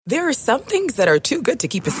There are some things that are too good to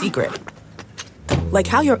keep a secret. Like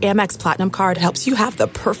how your Amex Platinum card helps you have the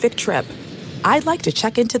perfect trip. I'd like to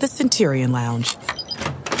check into the Centurion Lounge.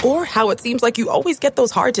 Or how it seems like you always get those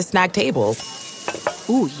hard-to-snag tables.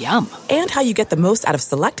 Ooh, yum. And how you get the most out of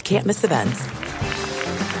select can't-miss events.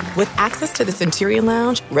 With access to the Centurion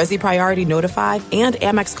Lounge, Resi Priority Notified, and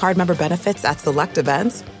Amex card member benefits at select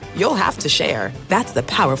events, you'll have to share. That's the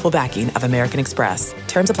powerful backing of American Express.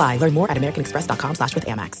 Terms apply. Learn more at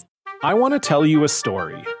americanexpress.com/withAmex. I want to tell you a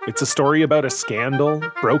story. It's a story about a scandal,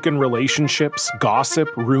 broken relationships, gossip,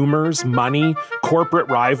 rumors, money, corporate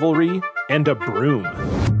rivalry, and a broom.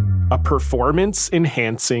 A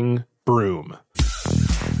performance-enhancing broom.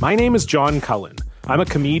 My name is John Cullen. I'm a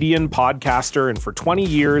comedian, podcaster, and for 20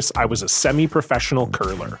 years, I was a semi-professional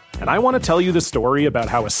curler. And I want to tell you the story about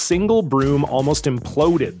how a single broom almost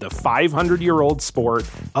imploded the 500-year-old sport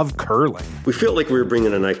of curling. We feel like we were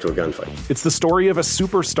bringing a knife to a gunfight. It's the story of a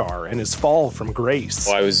superstar and his fall from grace.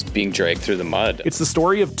 Well, I was being dragged through the mud. It's the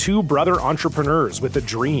story of two brother entrepreneurs with a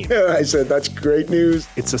dream. I said, that's great news.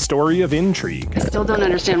 It's a story of intrigue. I still don't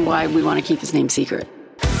understand why we want to keep his name secret.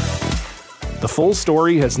 The full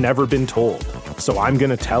story has never been told, so I'm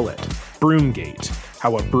going to tell it. Broomgate,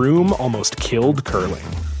 how a broom almost killed curling.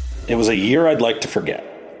 It was a year I'd like to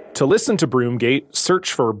forget. To listen to Broomgate,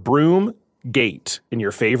 search for Broomgate in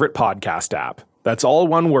your favorite podcast app. That's all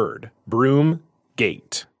one word,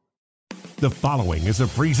 Broomgate. The following is a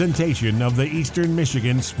presentation of the Eastern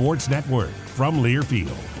Michigan Sports Network from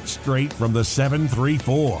Learfield. Straight from the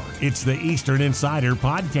 734, it's the Eastern Insider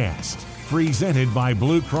Podcast. Presented by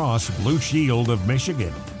Blue Cross Blue Shield of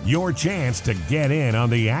Michigan. Your chance to get in on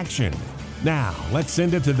the action. Now, let's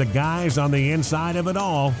send it to the guys on the inside of it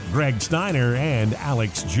all, Greg Steiner and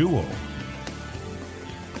Alex Jewell.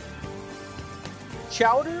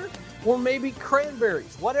 Chowder or maybe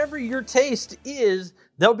cranberries. Whatever your taste is,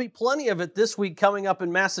 there'll be plenty of it this week coming up in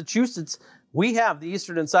Massachusetts. We have the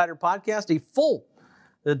Eastern Insider Podcast, a full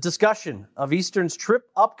discussion of Eastern's trip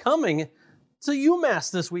upcoming to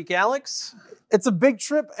UMass this week, Alex. It's a big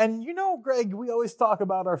trip, and you know, Greg, we always talk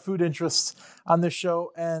about our food interests on this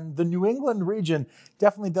show, and the New England region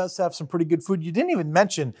definitely does have some pretty good food. You didn't even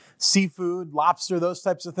mention seafood, lobster, those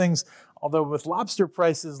types of things, although with lobster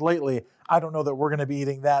prices lately, I don't know that we're going to be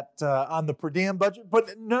eating that on the per diem budget,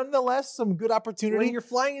 but nonetheless, some good opportunity. When you're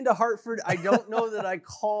flying into Hartford, I don't know that I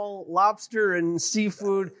call lobster and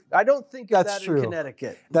seafood. I don't think of that in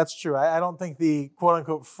Connecticut. That's true. I don't think the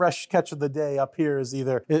quote-unquote fresh catch of the day up here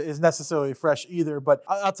is necessarily fresh either. But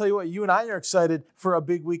I'll tell you what, you and I are excited for a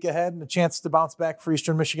big week ahead and a chance to bounce back for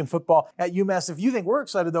Eastern Michigan football at UMass. If you think we're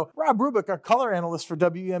excited, though, Rob Rubick, our color analyst for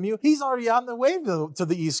WEMU, he's already on the way to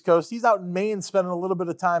the East Coast. He's out in Maine spending a little bit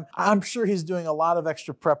of time. I'm sure he's doing a lot of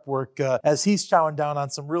extra prep work as he's chowing down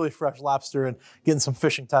on some really fresh lobster and getting some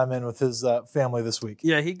fishing time in with his family this week.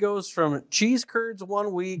 Yeah, he goes from cheese curds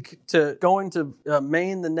one week to going to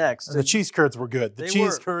Maine the next. And the cheese curds were good. The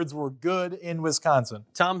cheese curds were good in Wisconsin.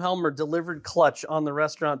 Tom Helmer delivered clutch on the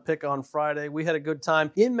restaurant pick on Friday. We had a good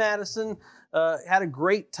time in Madison. Had a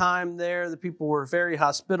great time there. The people were very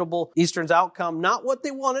hospitable. Eastern's outcome, not what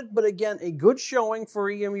they wanted, but again, a good showing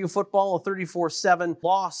for EMU football, a 34-7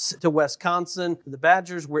 loss to Wisconsin. The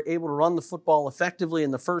Badgers were able to run the football effectively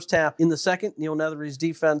in the first half. In the second, Neil Nethery's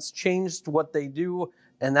defense changed what they do,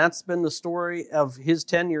 and that's been the story of his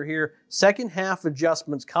tenure here. Second half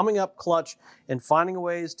adjustments coming up clutch and finding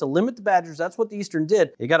ways to limit the Badgers. That's what the Eastern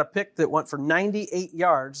did. They got a pick that went for 98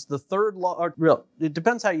 yards. The third, it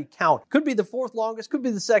depends how you count. Could be the fourth longest, could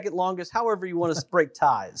be the second longest, however you want to break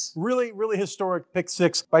ties. Really, really historic pick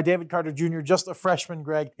six by David Carter Jr., just a freshman,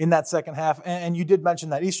 Greg, in that second half. And you did mention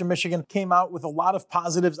that Eastern Michigan came out with a lot of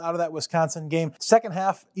positives out of that Wisconsin game. Second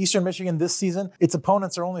half, Eastern Michigan this season, its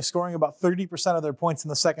opponents are only scoring about 30% of their points in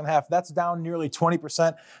the second half. That's down nearly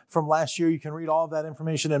 20% from last year. You can read all of that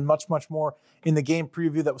information and much, much more in the game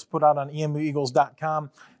preview that was put out on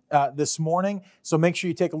emueagles.com this morning. So make sure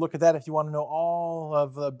you take a look at that if you want to know all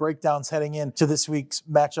of the breakdowns heading into this week's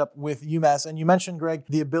matchup with UMass. And you mentioned, Greg,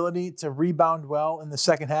 the ability to rebound well in the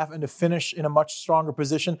second half and to finish in a much stronger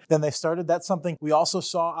position than they started. That's something we also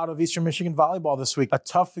saw out of Eastern Michigan volleyball this week. A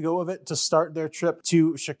tough go of it to start their trip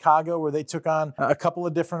to Chicago, where they took on a couple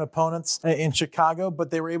of different opponents in Chicago,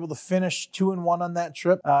 but they were able to finish 2-1 on that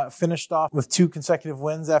trip, finished off with 2 consecutive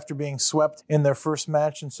wins after being swept in their first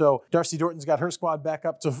match. And so Darcy Dorton's got her squad back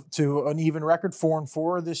up to improve to an even record,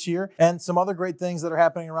 4-4 this year, and some other great things that are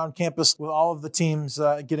happening around campus with all of the teams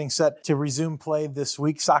getting set to resume play this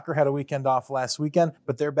week. Soccer had a weekend off last weekend,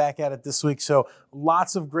 but they're back at it this week. So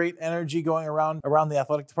lots of great energy going around the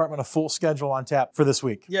athletic department, a full schedule on tap for this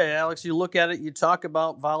week. Yeah, Alex, you look at it, you talk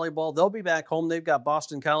about volleyball. They'll be back home. They've got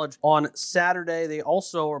Boston College on Saturday. They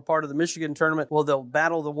also are part of the Michigan tournament. Well, they'll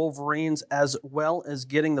battle the Wolverines as well as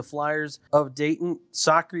getting the Flyers of Dayton.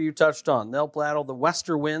 Soccer you touched on. They'll battle the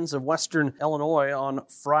Western Winds of Western Illinois on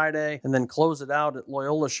Friday and then close it out at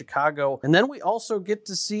Loyola Chicago. And then we also get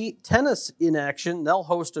to see tennis in action. They'll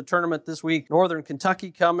host a tournament this week. Northern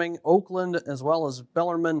Kentucky coming, Oakland as well as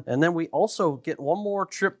Bellarmine. And then we also get one more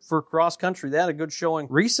trip for cross country. They had a good showing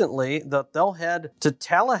recently that they'll head to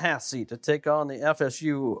Tallahassee to take on the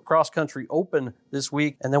FSU Cross Country Open this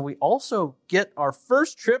week. And then we also get our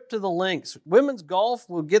first trip to the links. Women's golf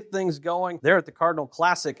will get things going there at the Cardinal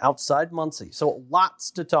Classic outside Muncie. So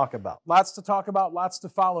lots to talk about. Lots to talk about, lots to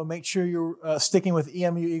follow. Make sure you're sticking with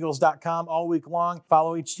emueagles.com all week long.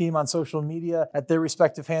 Follow each team on social media at their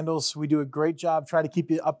respective handles. We do a great job. Try to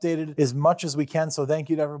keep you updated as much as we can. So thank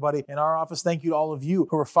you to everybody in our office. Thank you to all of you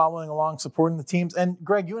who are following along, supporting the teams. And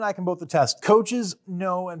Greg, you and I can both attest. Coaches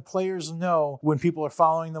know and players know when people are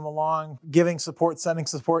following them along, giving support, sending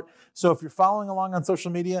support. So if you're following along on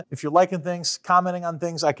social media, if you're liking things, commenting on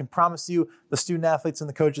things, I can promise you the student athletes and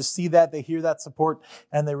the coaches see that, they hear that support,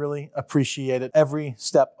 and they really appreciate it every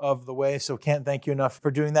step of the way. So can't thank you enough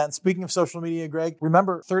for doing that. And speaking of social media, Greg,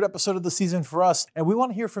 remember, third episode of the season for us, and we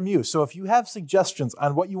want to hear from you. So if you have suggestions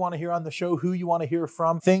on what you want to hear on the show, who you want to hear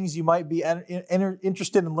from, things you might be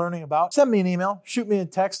interested in learning about, send me an email, shoot me a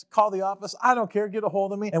text, call the office. I don't care. Get a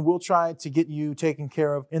hold of me, and we'll try to get you taken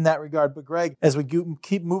care of in that regard. But Greg, as we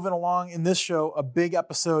keep moving along in this show, a big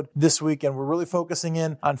episode this week, and we're really focusing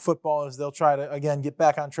in on football as they'll try to, again, get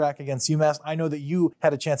back on track against UMass. I know that you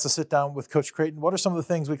had a chance to sit down with Coach Creighton. What are some of the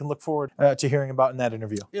things we can look forward to hearing about in that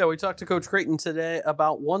interview? Yeah, we talked to Coach Creighton today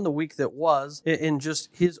about the week that was, in just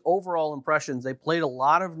his overall impressions. They played a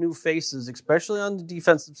lot of new faces, especially on the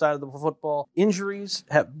defensive side of the football. Injuries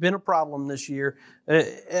have been a problem this year,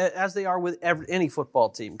 as they are with any football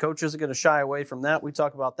team. Coach isn't going to shy away from that. We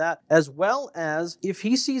talk about that, as well as if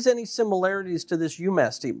he sees any similarities to this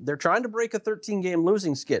UMass team. They're trying to break a 13-game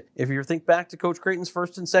losing skid. If you think back to Coach Creighton's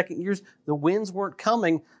first and second years, the wins weren't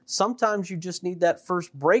coming. Sometimes you just need that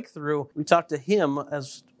first breakthrough. We talked to him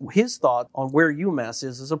as his thought on where UMass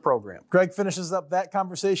is as a program. Greg finishes up that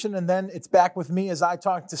conversation, and then it's back with me as I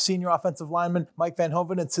talk to senior offensive lineman Mike Van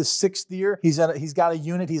Hoven. It's his 6th year. He's got a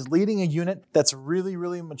unit. He's leading a unit that's really,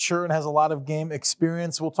 really mature and has a lot of game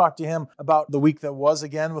experience. We'll talk to him about the week that was,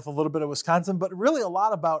 again, with a little bit of Wisconsin, but really a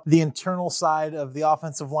lot about the internal side of the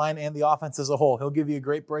offensive line and the offense as a whole. He'll give you a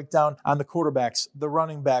great breakdown on the quarterbacks, the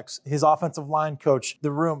running backs, his offensive line coach,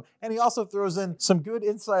 the room, and he also throws in some good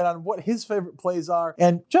insight on what his favorite plays are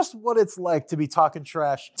and just what it's like to be talking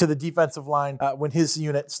trash to the defensive line when his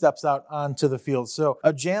unit steps out onto the field. So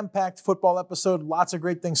a jam-packed football episode, lots of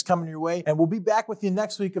great things coming your way, and we'll be back with you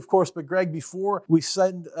next week, of course. But Greg, before we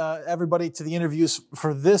send everybody to the interviews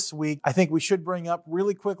for this week, I think we should bring up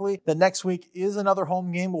really quickly that next week is another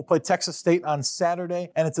home game. We'll play Texas State on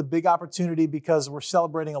Saturday, and it's a big opportunity because we're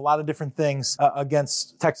celebrating a lot of different things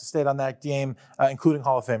against Texas State on that game, including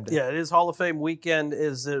Hall of Fame Day. Yeah, it is Hall of Fame weekend,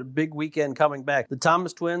 is a big weekend coming back. The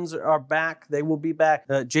Thomas twins are back. They will be back.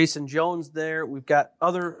 Jason Jones there. We've got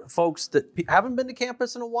other folks that haven't been to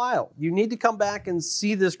campus in a while. You need to come back and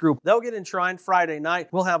see this group. They'll get enshrined Friday night.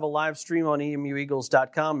 We'll have a live stream on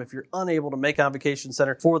emueagles.com if you're unable to make Convocation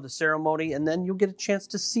Center for the ceremony, and then you'll get a chance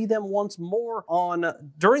to see them once more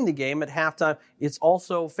during the game at halftime. It's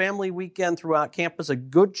also family weekend throughout campus. A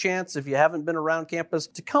good chance, if you haven't been around campus,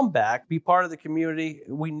 to come back, be part of the community.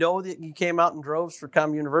 We know that you came out in droves for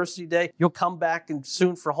Com University Day. You'll come back and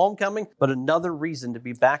soon for homecoming, but another reason to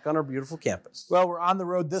be back on our beautiful campus. Well, we're on the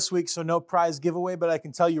road this week, so no prize giveaway, but I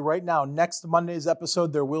can tell you right now, next Monday's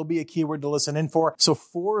episode, there will be a keyword to listen in for. So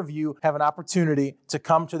 4 of you have an opportunity to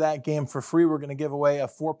come to that game for free. We're going to give away a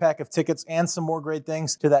 4-pack of tickets and some more great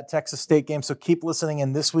things to that Texas State game. So keep listening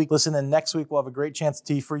in this week. Listen in next week. We'll have a great chance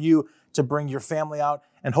for you to bring your family out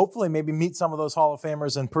and hopefully maybe meet some of those Hall of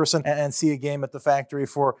Famers in person and see a game at the factory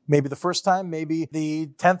for maybe the first time, maybe the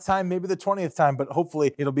 10th time, maybe the 20th time, but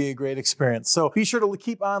hopefully it'll be a great experience. So be sure to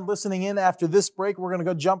keep on listening in. After this break, we're going to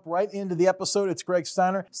go jump right into the episode. It's Greg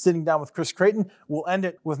Steiner sitting down with Chris Creighton. We'll end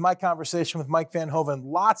it with my conversation with Mike Van Hoven.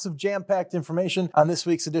 Lots of jam-packed information on this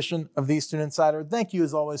week's edition of the Eastern Insider. Thank you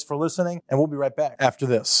as always for listening, and we'll be right back after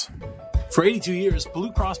this. For 82 years,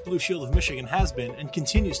 Blue Cross Blue Shield of Michigan has been and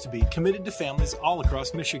continues to be committed to families all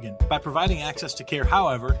across Michigan by providing access to care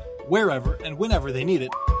however wherever and whenever they need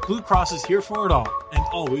it, Blue Cross is here for it all and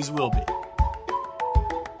always will be.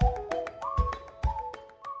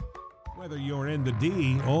 Whether you're in the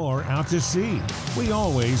D or out to sea, we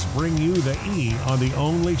always bring you the E on the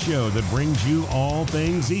only show that brings you all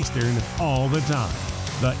things Eastern all the time.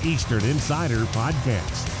 The Eastern Insider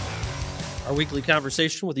Podcast. Our weekly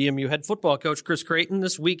conversation with EMU head football coach Chris Creighton.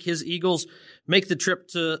 This week, his Eagles make the trip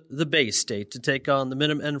to the Bay State to take on the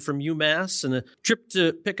Minutemen from UMass, and a trip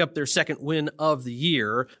to pick up their second win of the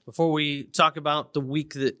year. Before we talk about the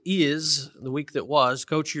week that is, the week that was,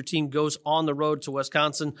 Coach, your team goes on the road to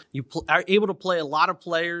Wisconsin. You are able to play a lot of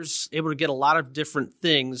players, able to get a lot of different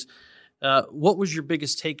things. What was your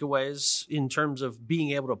biggest takeaways in terms of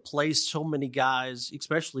being able to play so many guys,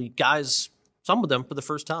 especially guys, some of them for the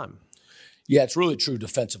first time? Yeah, it's really true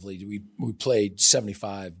defensively. We played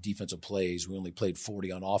 75 defensive plays. We only played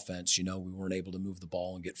 40 on offense. We weren't able to move the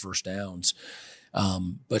ball and get first downs.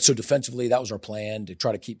 But so defensively, that was our plan, to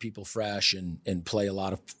try to keep people fresh and play a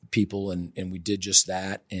lot of people, and we did just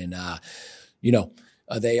that. And,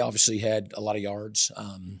 they obviously had a lot of yards,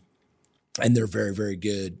 and they're very, very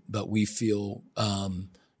good. But we feel,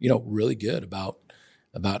 really good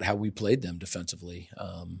about how we played them defensively.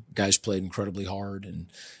 Guys played incredibly hard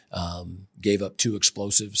and gave up 2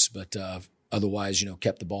 explosives, but otherwise,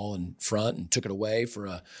 kept the ball in front and took it away for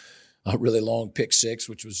a really long pick 6,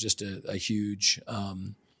 which was just a huge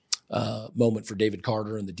moment for David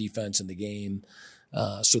Carter and the defense and the game.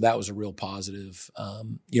 So that was a real positive.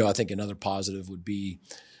 I think another positive would be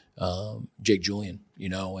Jake Julian,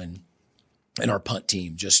 and our punt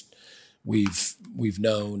team. Just we've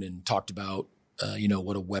known and talked about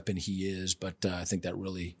what a weapon he is, but I think that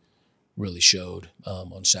really showed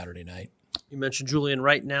on Saturday night. You mentioned Julian.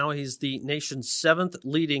 Right now, he's the nation's 7th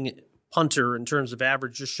leading punter in terms of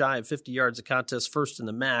average, just shy of 50 yards a contest, first in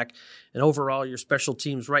the MAC. And overall, your special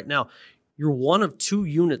teams right now, you're one of 2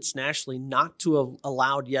 units nationally not to have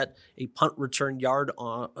allowed yet a punt return yard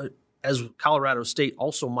as Colorado State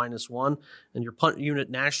also -1, and your punt unit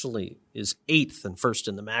nationally is 8th and first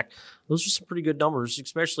in the MAC. Those are some pretty good numbers,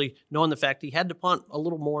 especially knowing the fact he had to punt a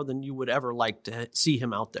little more than you would ever like to see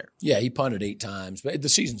him out there. Yeah, he punted 8 times, but the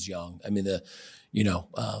season's young. I mean,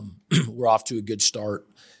 we're off to a good start.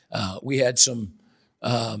 We had some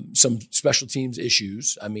special teams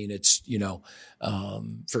issues. I mean, it's,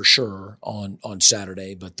 for sure on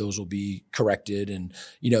Saturday, but those will be corrected. And,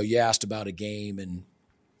 you asked about a game and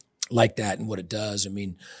like that and what it does. I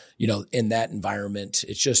mean, in that environment,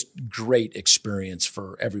 it's just great experience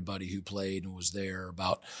for everybody who played and was there,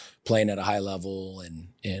 about playing at a high level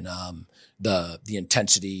and the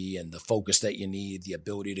intensity and the focus that you need, the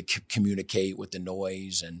ability to communicate with the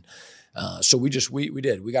noise. And so we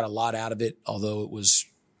did. We got a lot out of it, although it was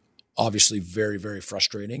obviously very, very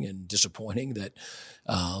frustrating and disappointing that,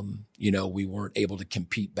 we weren't able to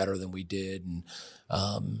compete better than we did. And,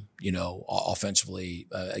 offensively,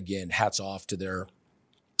 again, hats off to their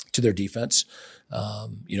defense.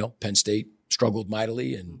 Penn State struggled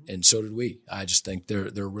mightily and so did we. I just think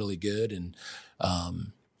they're really good. And,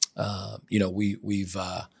 we've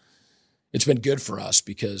it's been good for us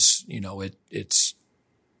because, it's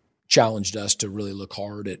challenged us to really look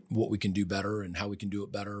hard at what we can do better and how we can do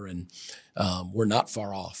it better. And we're not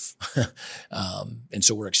far off. And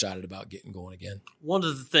so we're excited about getting going again. One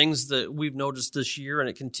of the things that we've noticed this year, and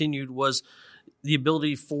it continued, was the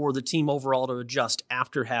ability for the team overall to adjust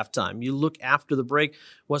after halftime. You look after the break,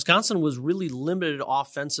 Wisconsin was really limited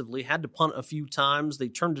offensively, had to punt a few times. They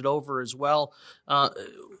turned it over as well.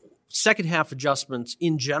 Second half adjustments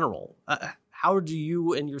in general. How do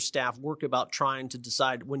you and your staff work about trying to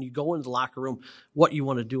decide when you go into the locker room what you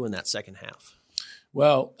want to do in that second half?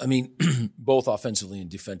 Well, I mean, both offensively and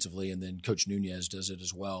defensively, and then Coach Nunez does it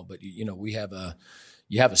as well. But, you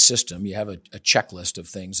have a system, you have a checklist of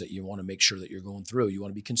things that you want to make sure that you're going through. You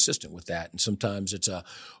want to be consistent with that. And sometimes it's a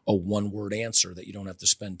one-word answer that you don't have to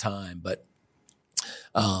spend time. But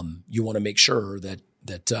you want to make sure that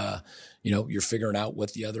you're figuring out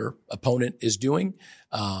what the other opponent is doing,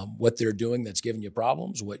 what they're doing that's giving you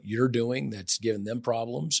problems, what you're doing that's giving them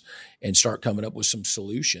problems, and start coming up with some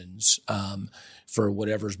solutions for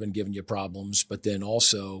whatever's been giving you problems. But then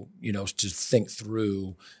also, to think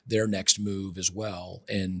through their next move as well,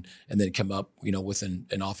 and then come up, with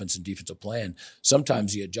an offense and defensive plan.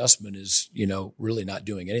 Sometimes the adjustment is, really not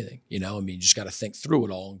doing anything. You just got to think through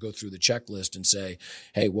it all and go through the checklist and say,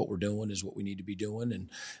 hey, what we're doing is what we need to be doing. And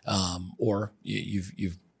or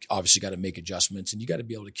you've obviously got to make adjustments, and you got to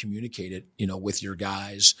be able to communicate it, with your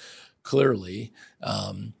guys clearly,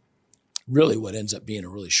 really what ends up being a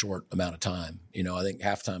really short amount of time. I think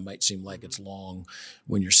halftime might seem like it's long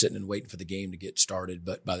when you're sitting and waiting for the game to get started.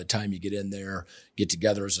 But by the time you get in there, get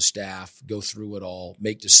together as a staff, go through it all,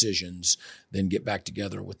 make decisions, then get back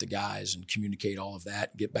together with the guys and communicate all of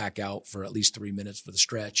that, get back out for at least 3 minutes for the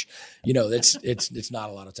stretch. It's not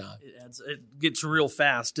a lot of time. It gets real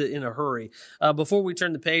fast in a hurry. Before we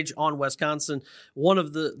turn the page on Wisconsin, one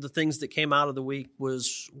of the things that came out of the week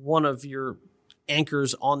was one of your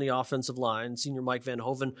anchors on the offensive line, senior Mike Van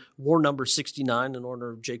Hoven, wore number 69 in honor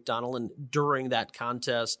of Jake Donnellan during that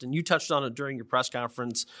contest. And you touched on it during your press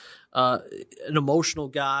conference. An emotional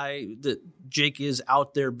guy that Jake is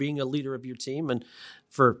out there being a leader of your team. And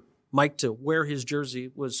for Mike to wear his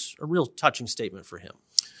jersey was a real touching statement for him.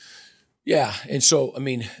 Yeah. And so,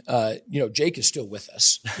 Jake is still with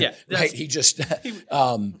us. Yeah. Right. He just,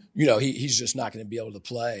 he's just not going to be able to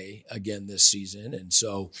play again this season. And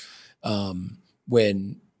so,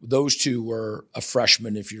 when those two were a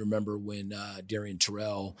freshman, if you remember when Darian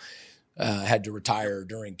Terrell had to retire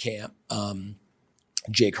during camp,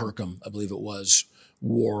 Jake Hercom, I believe it was,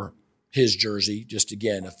 wore his jersey, just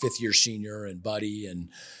again, a fifth-year senior and buddy, and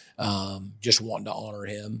just wanting to honor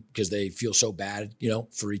him because they feel so bad,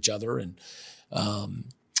 for each other. And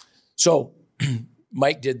so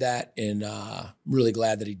Mike did that, and really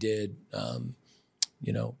glad that he did.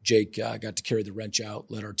 Jake got to carry the wrench out,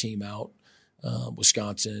 let our team out.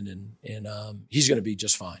 Wisconsin, and he's going to be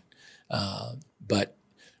just fine. But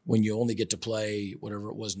when you only get to play whatever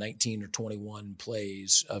it was, 19 or 21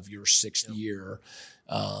 plays of your sixth year,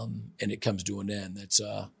 and it comes to an end, that's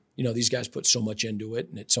these guys put so much into it,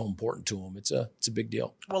 and it's so important to them. It's a big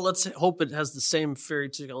deal. Well, let's hope it has the same fairy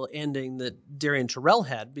tale ending that Darian Terrell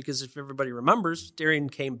had, because if everybody remembers, Darian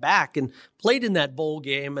came back and played in that bowl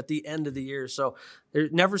game at the end of the year. So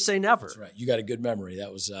never say never. That's right. You got a good memory.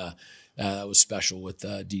 That was special with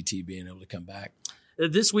DT being able to come back.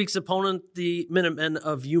 This week's opponent, the Minutemen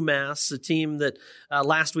of UMass, a team that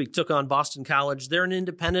last week took on Boston College. They're an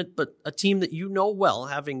independent, but a team that you know well,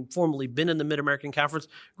 having formerly been in the Mid-American Conference.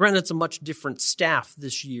 Granted, it's a much different staff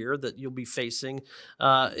this year that you'll be facing.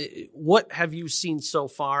 What have you seen so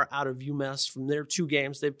far out of UMass from their two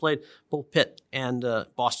games? They've played both Pitt and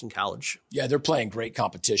Boston College. Yeah, they're playing great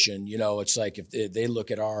competition. It's like if they look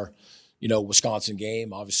at our Wisconsin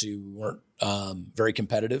game, obviously we weren't very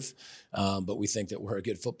competitive, but we think that we're a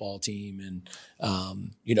good football team. And,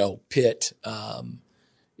 Pitt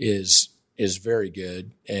is very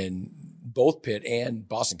good. And both Pitt and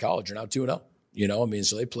Boston College are now 2-0.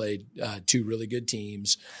 So they played two really good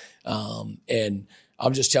teams. And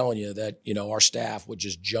I'm just telling you that, our staff, what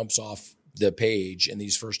just jumps off the page in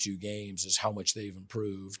these first two games is how much they've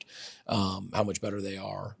improved, how much better they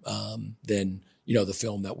are than the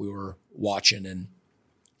film that we were watching. And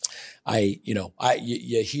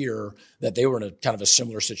you hear that they were in a kind of a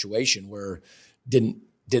similar situation where didn't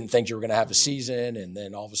think you were going to have a season, and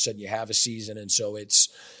then all of a sudden you have a season. And so it's,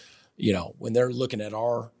 when they're looking at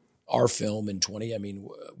our film in 20,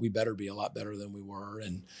 we better be a lot better than we were.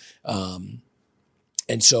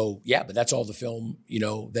 And so, yeah, but that's all the film,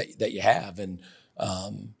 that you have. And,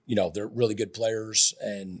 they're really good players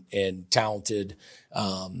and talented.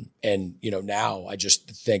 And now I just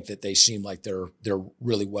think that they seem like they're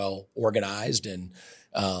really well organized and,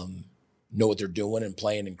 know what they're doing and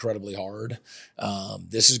playing incredibly hard.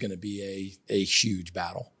 This is going to be a huge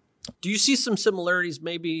battle. Do you see some similarities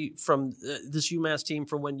maybe from this UMass team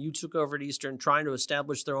from when you took over at Eastern, trying to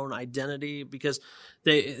establish their own identity, because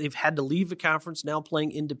they've had to leave a conference, now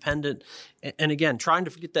playing independent, and again, trying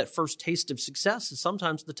to get that first taste of success is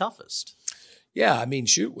sometimes the toughest. Yeah,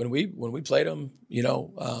 shoot, when we played them,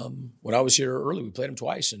 when I was here early, we played them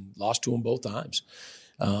twice and lost to them both times.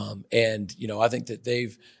 And I think that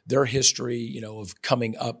their history, of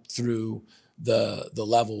coming up through the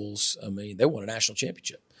levels, they won a national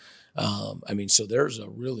championship. So there's a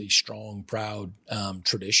really strong, proud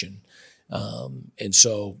tradition. And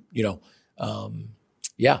so,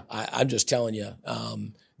 I'm just telling you,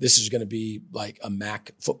 this is going to be like a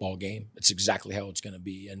MAC football game. It's exactly how it's going to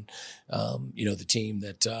be. And, the team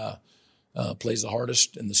that plays the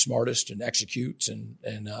hardest and the smartest and executes and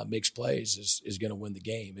makes plays is going to win the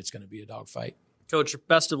game. It's going to be a dogfight. Coach,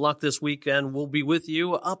 best of luck this weekend. We'll be with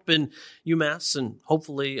you up in UMass and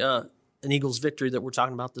hopefully an Eagles victory that we're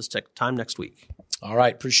talking about this time next week. All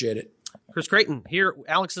right. Appreciate it. Chris Creighton here,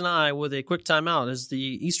 Alex and I, with a quick timeout as the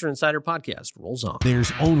Eastern Insider podcast rolls on.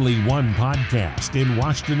 There's only one podcast in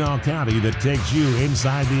Washtenaw County that takes you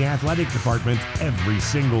inside the athletic department every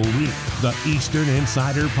single week. The Eastern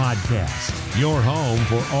Insider Podcast. Your home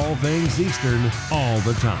for all things Eastern all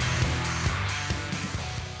the time.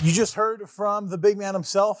 You just heard from the big man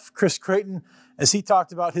himself, Chris Creighton, as he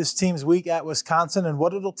talked about his team's week at Wisconsin and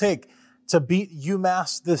what it'll take to beat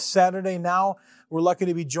UMass this Saturday. Now we're lucky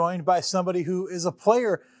to be joined by somebody who is a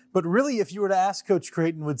player, but really if you were to ask Coach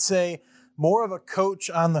Creighton, would say more of a coach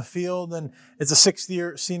on the field, and it's a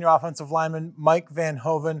sixth-year senior offensive lineman, Mike Van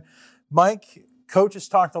Hoven. Mike, Coach has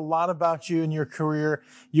talked a lot about you in your career.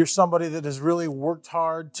 You're somebody that has really worked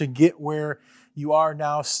hard to get where you are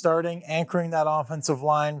now, starting, anchoring that offensive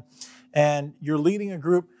line, and you're leading a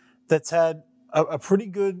group that's had a pretty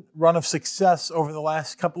good run of success over the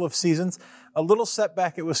last couple of seasons. A little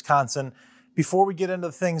setback at Wisconsin. Before we get into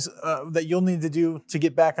the things that you'll need to do to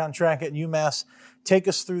get back on track at UMass, take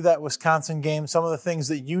us through that Wisconsin game, some of the things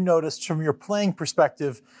that you noticed from your playing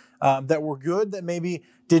perspective that were good, that maybe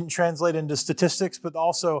didn't translate into statistics, but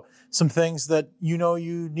also some things that you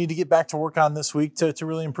need to get back to work on this week to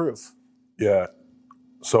really improve. Yeah.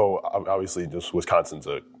 So obviously just Wisconsin's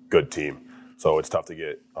a good team. So it's tough to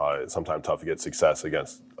get, sometimes tough to get success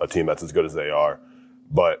against a team that's as good as they are.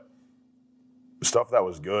 But stuff that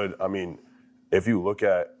was good, I mean, if you look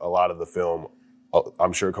at a lot of the film,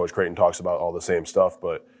 I'm sure Coach Creighton talks about all the same stuff,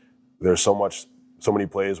 but there's so many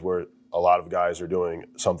plays where a lot of guys are doing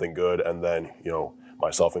something good, and then,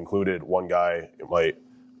 myself included, one guy might,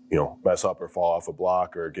 mess up or fall off a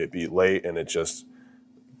block or get beat late, and it just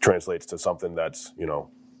translates to something that's,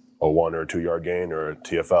 a 1 or 2 yard gain or a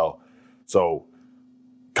TFL. So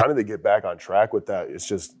kind of to get back on track with that, it's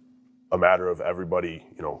just a matter of everybody,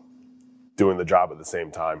 doing the job at the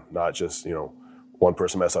same time, not just, one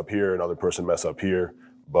person mess up here, another person mess up here,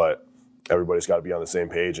 but everybody's got to be on the same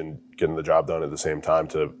page and getting the job done at the same time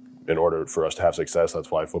in order for us to have success.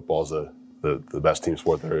 That's why football is the best team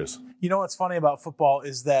sport there is. You know what's funny about football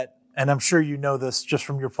is that, and I'm sure you know this just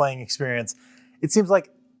from your playing experience, it seems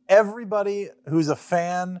like everybody who's a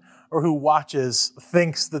fan or who watches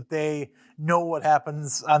thinks that they know what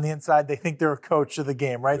happens on the inside. They think they're a coach of the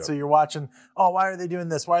game, right? Yep. So you're watching, why are they doing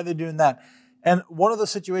this? Why are they doing that? And one of the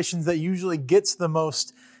situations that usually gets the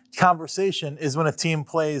most conversation is when a team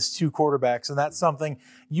plays two quarterbacks, and that's something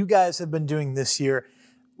you guys have been doing this year.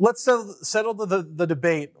 Let's settle the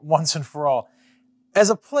debate once and for all.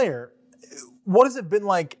 As a player, what has it been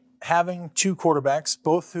like having two quarterbacks,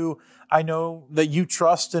 both who I know that you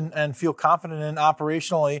trust and feel confident in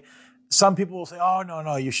operationally? Some people will say,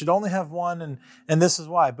 no, you should only have one, and this is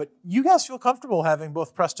why. But you guys feel comfortable having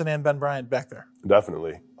both Preston and Ben Bryant back there?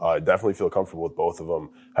 Definitely. I definitely feel comfortable with both of them.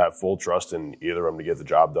 Have full trust in either of them to get the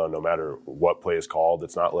job done no matter what play is called.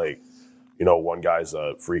 It's not like, one guy's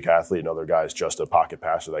a freak athlete, another guy's just a pocket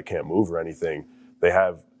passer that can't move or anything. They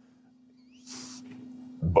have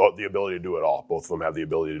both the ability to do it all. Both of them have the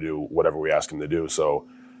ability to do whatever we ask them to do. So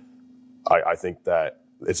I think that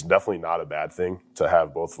it's definitely not a bad thing to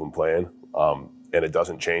have both of them playing. And it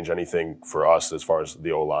doesn't change anything for us as far as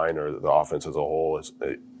the O-line or the offense as a whole.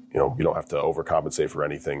 You don't have to overcompensate for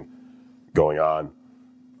anything going on.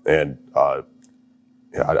 And I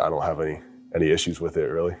don't have any issues with it,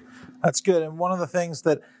 really. That's good. And one of the things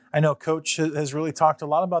that I know Coach has really talked a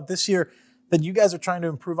lot about this year that you guys are trying to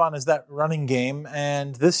improve on is that running game.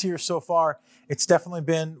 And this year so far, it's definitely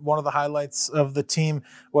been one of the highlights of the team,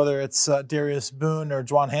 whether it's Darius Boone or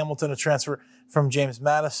Juwan Hamilton, a transfer from James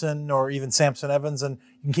Madison, or even Samson Evans. And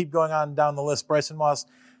you can keep going on down the list. Bryson Moss,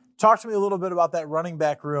 talk to me a little bit about that running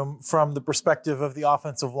back room from the perspective of the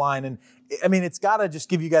offensive line. And I mean, it's got to just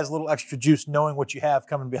give you guys a little extra juice knowing what you have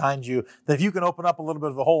coming behind you, that if you can open up a little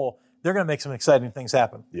bit of a hole, they're going to make some exciting things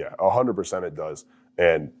happen. Yeah, 100% it does.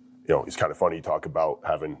 And, it's kind of funny you talk about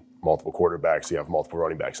having multiple quarterbacks, you have multiple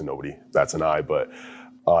running backs, and nobody bats an eye. But,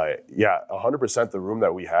 100% the room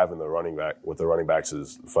that we have in the running backs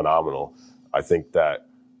is phenomenal. I think that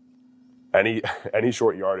any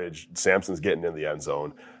short yardage, Samson's getting in the end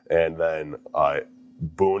zone. And then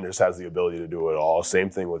Boone just has the ability to do it all. Same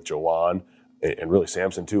thing with Juwan and really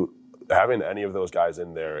Samson too. Having any of those guys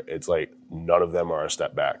in there, it's like none of them are a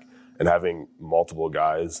step back. And having multiple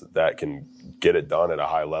guys that can get it done at a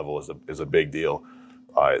high level is a big deal.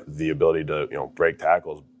 The ability to break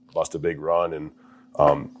tackles, bust a big run,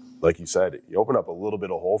 and like you said, you open up a little bit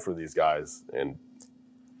of hole for these guys, and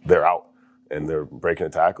they're out, and they're breaking a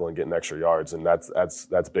tackle and getting extra yards, and that's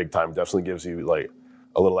big time. Definitely gives you like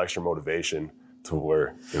a little extra motivation to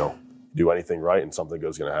where do anything right and something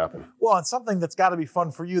good's going to happen. Well, and something that's got to be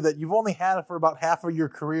fun for you that you've only had for about half of your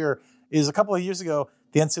career is a couple of years ago,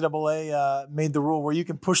 the NCAA made the rule where you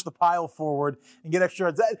can push the pile forward and get extra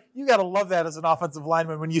yards. You got to love that as an offensive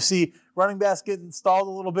lineman when you see running backs getting stalled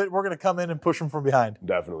a little bit. We're going to come in and push them from behind.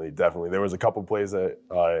 Definitely. There was a couple plays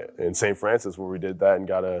in St. Francis where we did that and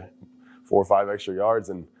got 4 or 5 extra yards,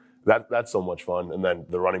 and that's so much fun. And then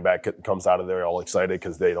the running back comes out of there all excited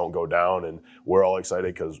because they don't go down, and we're all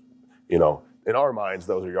excited because, in our minds,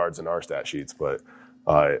 those are yards in our stat sheets. But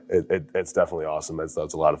it's definitely awesome. That's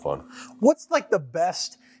a lot of fun. What's like the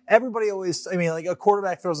best? Everybody always, like a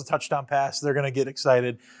quarterback throws a touchdown pass, they're going to get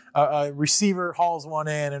excited. A receiver hauls one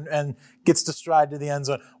in and gets to stride to the end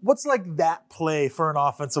zone. What's like that play for an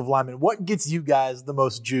offensive lineman? What gets you guys the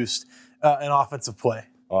most juiced in offensive play?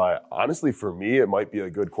 Honestly, for me, it might be a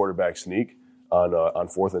good quarterback sneak on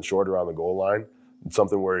 4th and short around the goal line. It's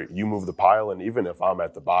something where you move the pile, and even if I'm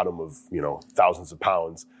at the bottom of thousands of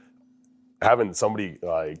pounds, having somebody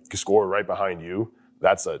score right behind you,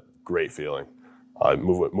 that's a great feeling.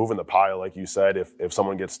 Moving the pile, like you said, if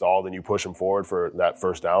someone gets stalled and you push them forward for that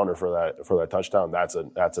first down or for that touchdown, that's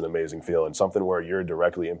an amazing feeling. Something where you're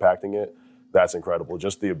directly impacting it, that's incredible.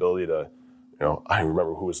 Just the ability to, I don't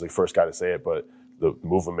remember who was the first guy to say it, but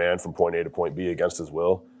move a man from point A to point B against his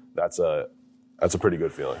will, that's a pretty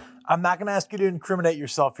good feeling. I'm not going to ask you to incriminate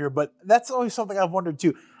yourself here, but that's always something I've wondered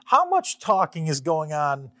too. How much talking is going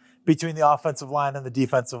on between the offensive line and the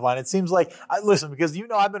defensive line? It seems like, listen, because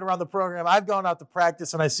I've been around the program, I've gone out to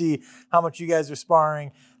practice and I see how much you guys are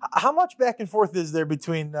sparring. How much back and forth is there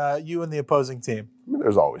between you and the opposing team?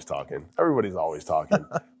 There's always talking. Everybody's always talking.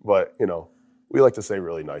 But, we like to say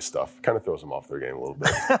really nice stuff. Kind of throws them off their game a little bit.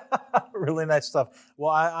 Really nice stuff.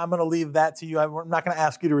 Well, I'm going to leave that to you. I'm not going to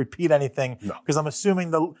ask you to repeat anything because I'm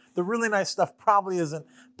assuming the really nice stuff probably isn't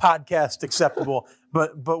podcast acceptable,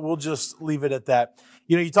 but we'll just leave it at that.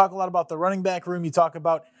 You talk a lot about the running back room. You talk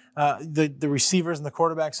about the receivers and the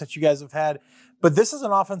quarterbacks that you guys have had. But this is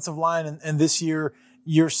an offensive line, and this year,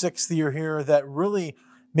 your 6th year here, that really,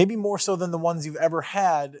 maybe more so than the ones you've ever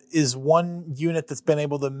had, is one unit that's been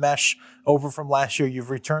able to mesh over from last year. You've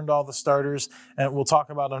returned all the starters, and we'll talk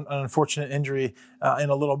about an unfortunate injury in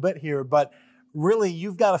a little bit here. But really,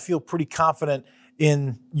 you've got to feel pretty confident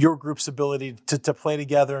in your group's ability to play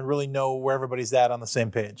together and really know where everybody's at on the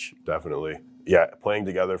same page. Definitely. Yeah, playing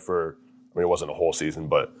together it wasn't a whole season,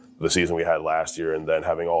 but the season we had last year, and then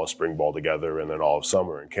having all of spring ball together and then all of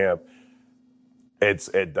summer and camp,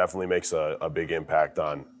 it definitely makes a big impact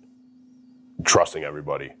on trusting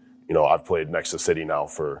everybody. I've played next to City now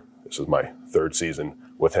this is my 3rd season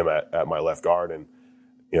with him at my left guard, and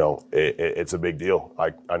it's a big deal.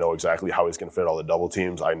 I know exactly how he's going to fit all the double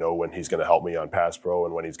teams. I know when he's going to help me on pass pro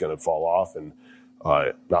and when he's going to fall off and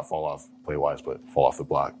not fall off play wise, but fall off the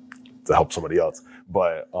block to help somebody else.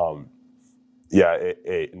 But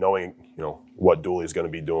knowing what Dooley's going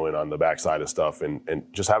to be doing on the backside of stuff, and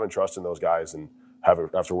just having trust in those guys, and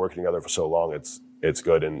after working together for so long, it's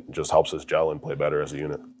good and just helps us gel and play better as a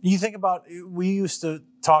unit. You think about, we used to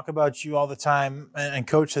talk about you all the time, and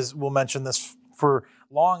Coach will mention this for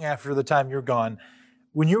long after the time you're gone.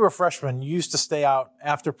 When you were a freshman, you used to stay out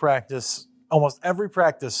after practice, almost every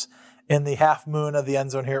practice, in the half moon of the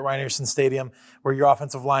end zone here at Rynearson Stadium, where your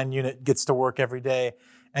offensive line unit gets to work every day.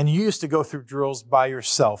 And you used to go through drills by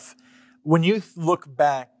yourself. When you look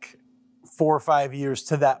back 4 or 5 years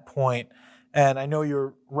to that point, and I know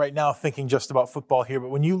you're right now thinking just about football here, but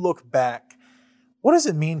when you look back, what does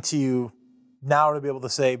it mean to you now to be able to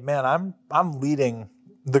say, man, I'm leading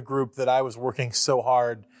the group that I was working so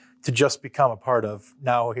hard to just become a part of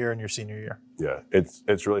now here in your senior year? Yeah,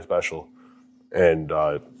 it's really special. And,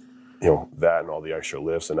 that and all the extra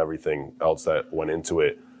lifts and everything else that went into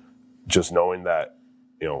it, just knowing that,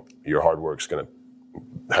 your hard work's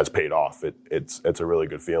has paid off. It's a really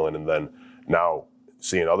good feeling. And then now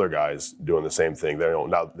seeing other guys doing the same thing,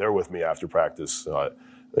 they're with me after practice,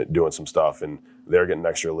 doing some stuff, and they're getting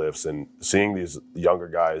extra lifts, and seeing these younger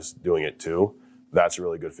guys doing it too, that's a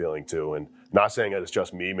really good feeling too. And not saying that it's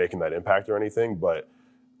just me making that impact or anything, but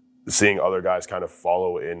seeing other guys kind of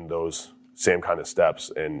follow in those same kind of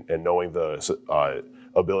steps, and knowing the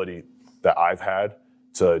ability that I've had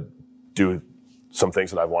to do some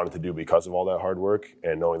things that I've wanted to do because of all that hard work,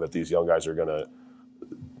 and knowing that these young guys are going to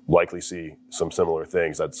likely see some similar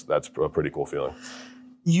things, that's a pretty cool feeling.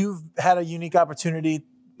 You've had a unique opportunity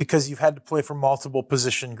because you've had to play for multiple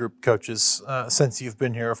position group coaches since you've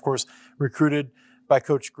been here. Of course, recruited by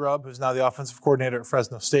Coach Grubb, who's now the offensive coordinator at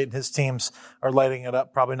Fresno State, and his teams are lighting it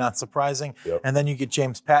up, probably not surprising. Yep. And then you get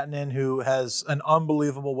James Patton in, who has an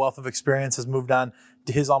unbelievable wealth of experience, has moved on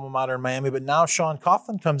to his alma mater in Miami. But now Sean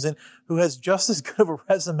Coughlin comes in, who has just as good of a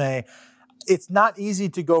resume. It's not easy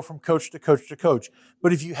to go from coach to coach to coach.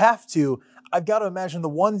 But if you have to, I've got to imagine the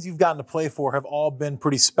ones you've gotten to play for have all been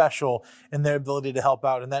pretty special in their ability to help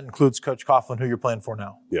out. And that includes Coach Coughlin, who you're playing for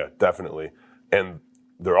now. Yeah, definitely. And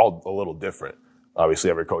they're all a little different. Obviously,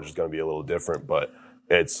 every coach is going to be a little different, but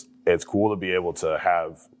it's it's cool to be able to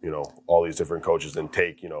have, all these different coaches and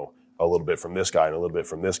take, a little bit from this guy and a little bit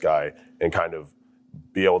from this guy and kind of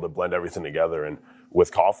be able to blend everything together. And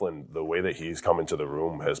with Coughlin, the way that he's come into the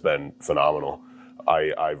room has been phenomenal.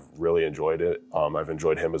 I've really enjoyed it. I've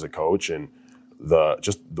enjoyed him as a coach, and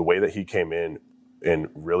the way that he came in and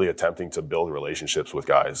really attempting to build relationships with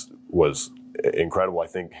guys was incredible. I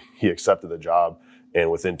think he accepted the job,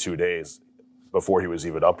 and within 2 days, before he was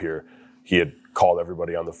even up here, he had called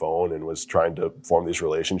everybody on the phone and was trying to form these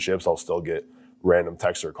relationships. I'll still get random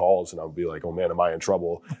texts or calls, and I'll be like, oh man, am I in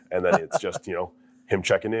trouble? And then it's just, him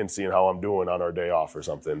checking in, seeing how I'm doing on our day off or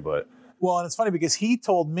something. But well, and it's funny because he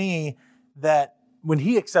told me that when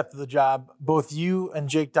he accepted the job, both you and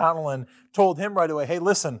Jake Donelon told him right away, hey,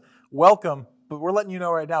 listen, welcome, but we're letting you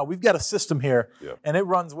know right now, we've got a system here, and it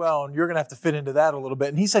runs well, and you're going to have to fit into that a little bit.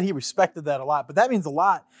 And he said he respected that a lot. But that means a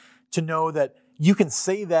lot to know that you can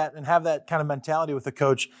say that and have that kind of mentality with the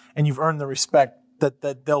coach, and you've earned the respect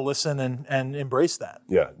that they'll listen and embrace that.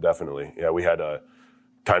 Yeah, definitely. Yeah, we had a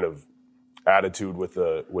kind of attitude with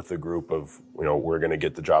the group of, we're going to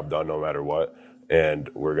get the job done no matter what, and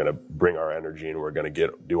we're going to bring our energy, and we're going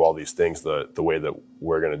to do all these things the way that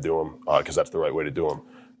we're going to do them, because that's the right way to do them.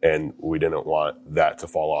 And we didn't want that to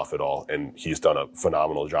fall off at all. And he's done a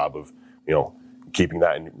phenomenal job of, keeping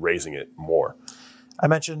that and raising it more. I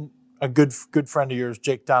mentioned a good friend of yours,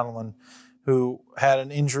 Jake Donelon, who had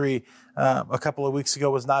an injury a couple of weeks ago,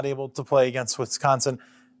 was not able to play against Wisconsin.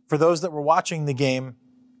 For those that were watching the game,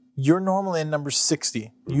 you're normally in number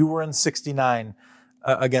 60. You were in 69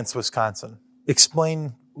 against Wisconsin.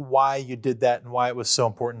 Explain why you did that and why it was so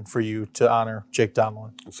important for you to honor Jake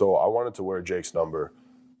Donelon. So I wanted to wear Jake's number.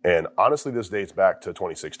 And honestly, this dates back to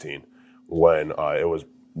 2016 when it was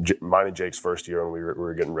mine and Jake's first year and we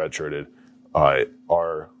were getting redshirted.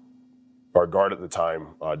 Our guard at the time,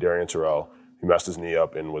 Darian Terrell, he messed his knee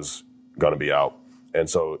up and was going to be out. And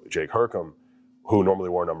so Jake Hercom, who normally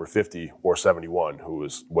wore number 50, wore 71,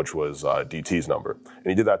 which was DT's number. And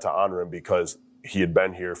he did that to honor him because he had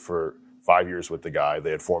been here for 5 years with the guy.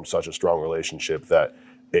 They had formed such a strong relationship that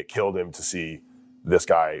it killed him to see this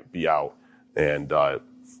guy be out, and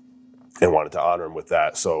wanted to honor him with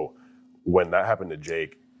that. So when that happened to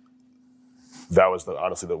Jake, that was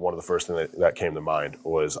honestly one of the first things that came to mind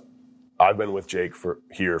was I've been with Jake for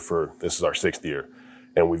this is our 6th year,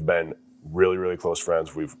 and we've been really, really close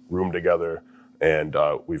friends. We've roomed together, and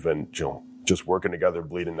we've been just working together,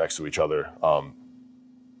 bleeding next to each other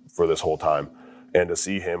for this whole time. And to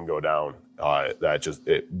see him go down,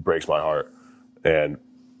 it breaks my heart. And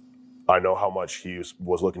I know how much he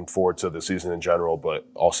was looking forward to the season in general, but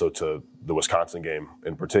also to the Wisconsin game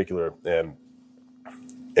in particular. And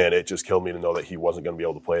it just killed me to know that he wasn't going to be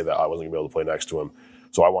able to play, that I wasn't going to be able to play next to him.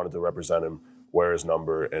 So I wanted to represent him, wear his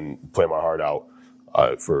number, and play my heart out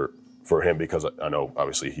for him, because I know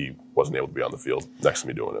obviously he wasn't able to be on the field next to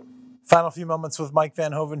me doing it. Final few moments with Mike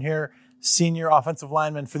Van Hoven here, senior offensive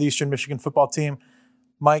lineman for the Eastern Michigan football team.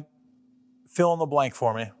 Mike, fill in the blank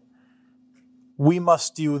for me. We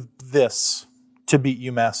must do this to beat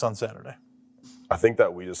UMass on Saturday. I think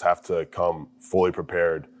that we just have to come fully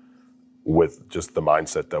prepared with just the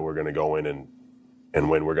mindset that we're going to go in and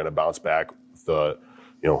win. We're going to bounce back.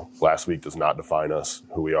 Last week does not define us,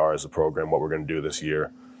 who we are as a program, what we're going to do this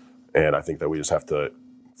year. And I think that we just have to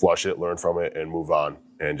flush it, learn from it, and move on,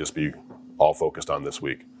 and just be all focused on this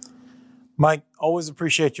week. Mike, always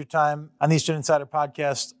appreciate your time on the Eastern Insider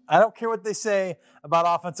Podcast. I don't care what they say about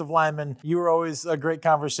offensive linemen. You were always a great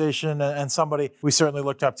conversation and somebody we certainly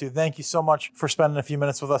looked up to. Thank you so much for spending a few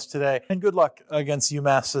minutes with us today. And good luck against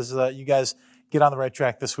UMass as you guys get on the right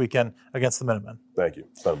track this weekend against the Minutemen. Thank you.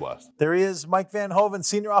 It's been a blast. There he is, Mike Van Hoven,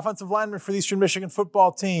 senior offensive lineman for the Eastern Michigan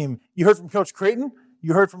football team. You heard from Coach Creighton.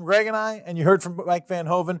 You heard from Greg and I, and you heard from Mike Van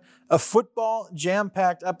Hoven. A football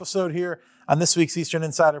jam-packed episode here on this week's Eastern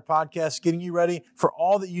Insider Podcast, getting you ready for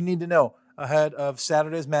all that you need to know ahead of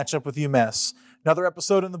Saturday's matchup with UMass. Another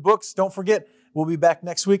episode in the books. Don't forget, we'll be back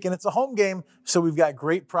next week, and it's a home game, so we've got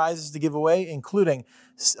great prizes to give away, including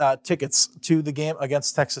tickets to the game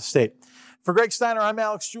against Texas State. For Greg Steiner, I'm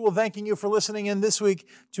Alex Jewell, thanking you for listening in this week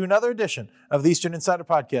to another edition of the Eastern Insider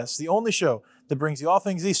Podcast, the only show that brings you all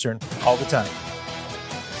things Eastern all the time.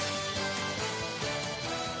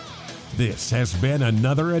 This has been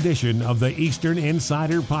another edition of the Eastern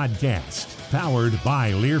Insider Podcast, powered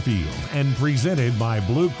by Learfield and presented by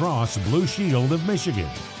Blue Cross Blue Shield of Michigan.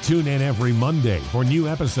 Tune in every Monday for new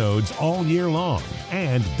episodes all year long.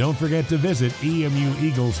 And don't forget to visit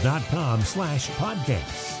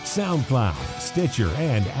emueagles.com/podcasts, SoundCloud, Stitcher,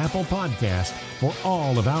 and Apple Podcast for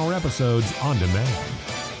all of our episodes on demand.